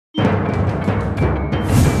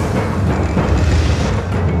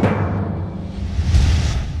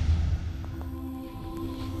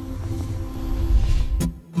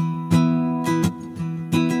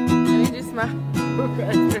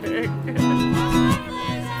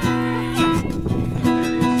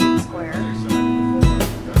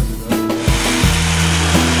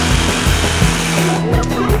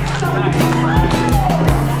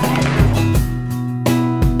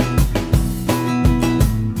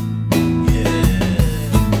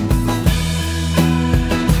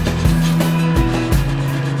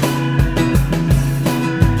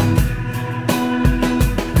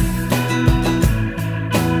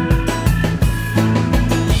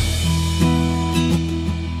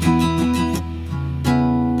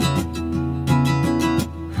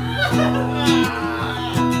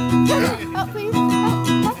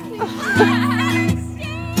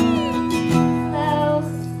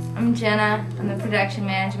production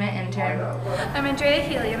management intern. I'm Andrea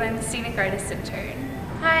Healy and I'm the scenic artist intern.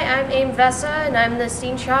 Hi, I'm Aim Vessa and I'm the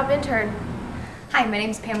scene shop intern. Hi, my name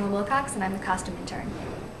is Pamela Wilcox and I'm the costume intern.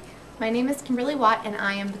 My name is Kimberly Watt and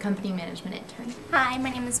I am the company management intern. Hi, my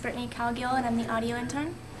name is Brittany Calgill and I'm the audio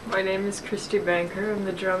intern. My name is Christy Banker. I'm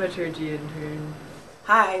the dramaturgy intern.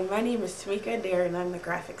 Hi, my name is Tamika Adair and I'm the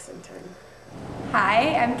graphics intern.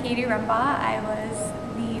 Hi, I'm Katie Rumbaugh. I was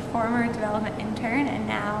the former development intern and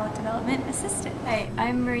now development assistant. Hi,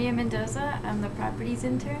 I'm Maria Mendoza. I'm the properties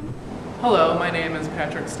intern. Hello, my name is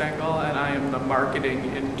Patrick Stengel and I am the marketing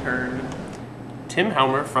intern. Tim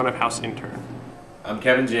Helmer, front of house intern. I'm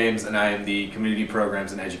Kevin James and I am the community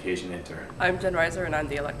programs and education intern. I'm Jen Reiser and I'm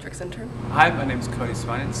the electrics intern. Hi, my name is Cody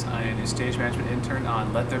Swinens. I am the stage management intern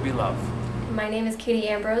on Let There Be Love. My name is Katie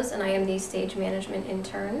Ambrose and I am the stage management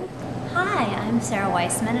intern. Hi, I'm Sarah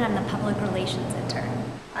Weissman and I'm the public relations intern.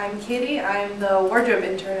 I'm Katie, I'm the wardrobe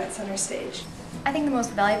intern at CENTERSTAGE. I think the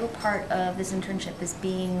most valuable part of this internship is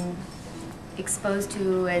being exposed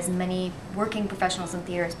to as many working professionals in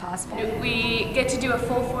theater as possible. We get to do a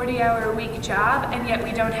full 40-hour-a-week job, and yet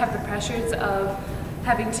we don't have the pressures of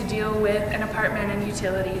having to deal with an apartment and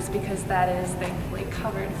utilities because that is thankfully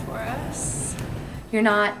covered for us. You're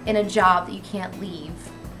not in a job that you can't leave.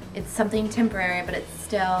 It's something temporary, but it's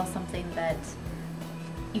still something that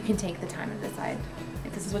you can take the time to decide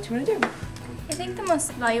if this is what you want to do. I think the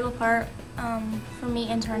most valuable part for me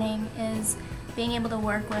interning is being able to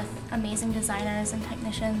work with amazing designers and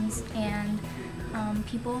technicians and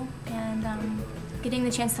people and getting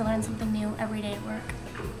the chance to learn something new every day at work.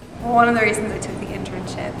 Well, one of the reasons I took the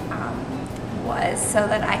internship was so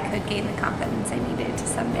that I could gain the confidence I needed to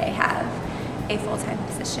someday have a full-time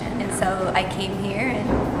position. And so I came here and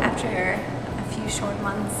after a few short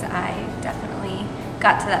months I definitely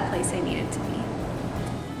got to that place I needed to be.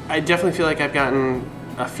 I definitely feel like I've gotten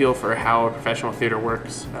a feel for how professional theater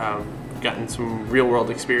works. Gotten some real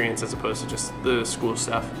world experience as opposed to just the school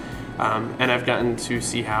stuff. And I've gotten to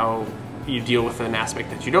see how you deal with an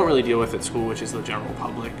aspect that you don't really deal with at school, which is the general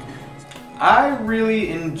public. I really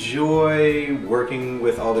enjoy working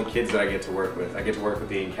with all the kids that I get to work with. I get to work with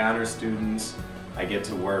the Encounter students. I get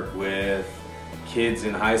to work with kids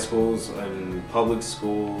in high schools and public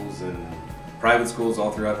schools and private schools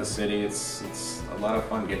all throughout the city. It's a lot of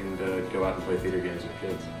fun getting to go out and play theater games with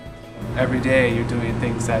kids. Every day you're doing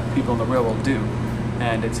things that people in the real world do,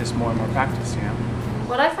 and it's just more and more practice, you know?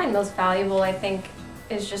 What I find most valuable, I think,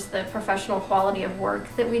 is just the professional quality of work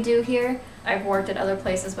that we do here. I've worked at other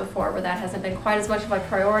places before where that hasn't been quite as much of a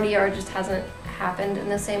priority or it just hasn't happened in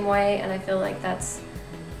the same way, and I feel like that's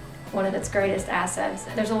one of its greatest assets.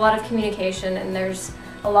 There's a lot of communication and there's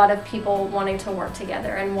a lot of people wanting to work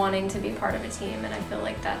together and wanting to be part of a team, and I feel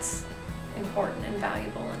like that's important and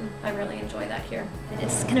valuable, and I really enjoy that here.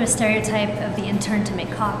 It's kind of a stereotype of the intern to make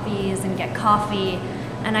copies and get coffee,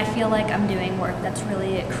 and I feel like I'm doing work that's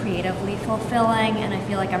really creatively fulfilling, and I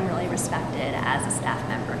feel like I'm really respected as a staff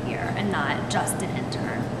member here and not just an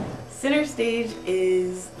intern. CENTERSTAGE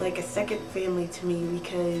is like a second family to me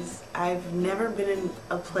because I've never been in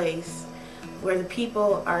a place where the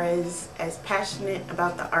people are as passionate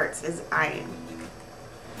about the arts as I am.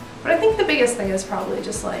 But I think the biggest thing is probably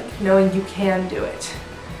just like knowing you can do it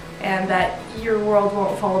and that your world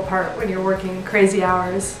won't fall apart when you're working crazy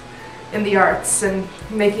hours in the arts and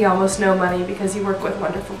making almost no money because you work with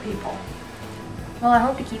wonderful people. Well, I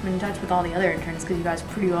hope to keep in touch with all the other interns because you guys are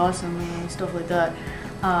pretty awesome and stuff like that.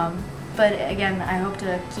 But again, I hope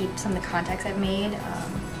to keep some of the contacts I've made,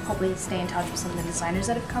 hopefully stay in touch with some of the designers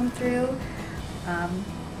that have come through.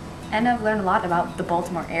 And I've learned a lot about the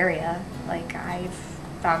Baltimore area. Like, I've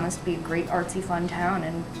found this to be a great artsy fun town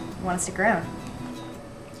and want to stick around.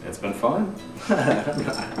 It's been fun. The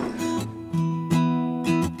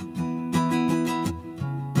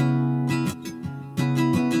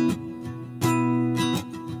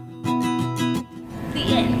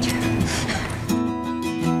end.